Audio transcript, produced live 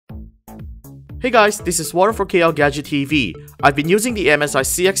Hey guys, this is Warren for KLGadgetTV. I've been using the MSI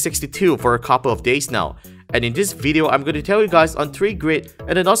CX62 for a couple of days now, and in this video I'm going to tell you guys on 3 great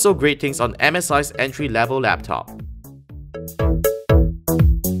and not so great things on MSI's entry-level laptop.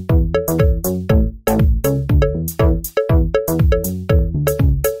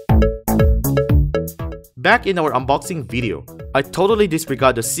 Back in our unboxing video, I totally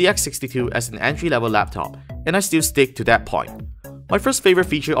disregard the CX62 as an entry-level laptop, and I still stick to that point. My first favorite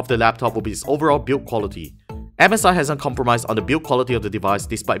feature of the laptop will be its overall build quality. MSI hasn't compromised on the build quality of the device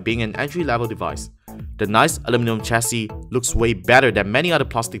despite being an entry-level device. The nice aluminum chassis looks way better than many other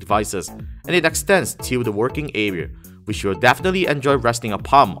plastic devices, and it extends till the working area, which you'll definitely enjoy resting a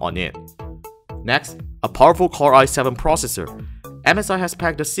palm on it. Next, a powerful Core i7 processor. MSI has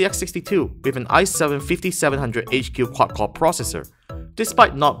packed the CX62 with an i7 5700HQ quad-core processor.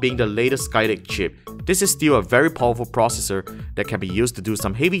 Despite not being the latest Skylake chip, this is still a very powerful processor that can be used to do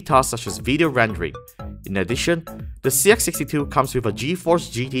some heavy tasks such as video rendering. In addition, the CX62 comes with a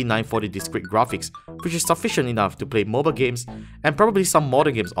GeForce GT 940 discrete graphics, which is sufficient enough to play mobile games and probably some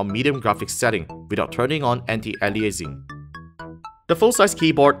modern games on medium graphics setting without turning on anti-aliasing. The full-size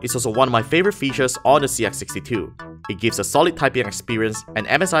keyboard is also one of my favorite features on the CX62. It gives a solid typing experience, and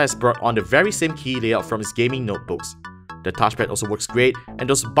MSI has brought on the very same key layout from its gaming notebooks. The touchpad also works great, and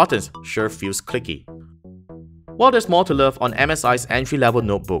those buttons sure feels clicky. While there's more to love on MSI's entry-level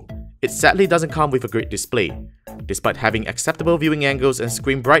notebook, it sadly doesn't come with a great display. Despite having acceptable viewing angles and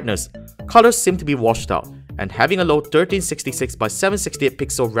screen brightness, colors seem to be washed out, and having a low 1366 by 768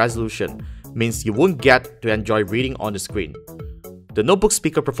 pixel resolution means you won't get to enjoy reading on the screen. The notebook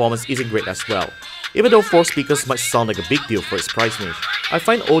speaker performance isn't great as well. Even though 4 speakers might sound like a big deal for its price range, I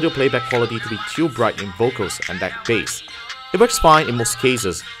find audio playback quality to be too bright in vocals and that bass. It works fine in most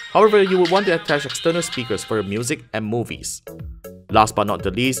cases, however you would want to attach external speakers for your music and movies. Last but not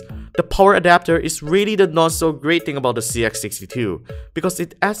the least, the power adapter is really the not so great thing about the CX62 because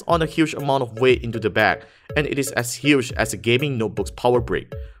it adds on a huge amount of weight into the bag, and it is as huge as a gaming notebook's power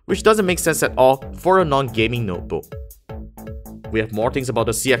brick, which doesn't make sense at all for a non-gaming notebook. We have more things about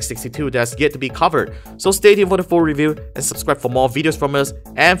the CX62 that's yet to be covered, so stay tuned for the full review and subscribe for more videos from us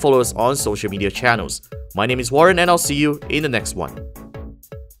and follow us on social media channels. My name is Warren and I'll see you in the next one.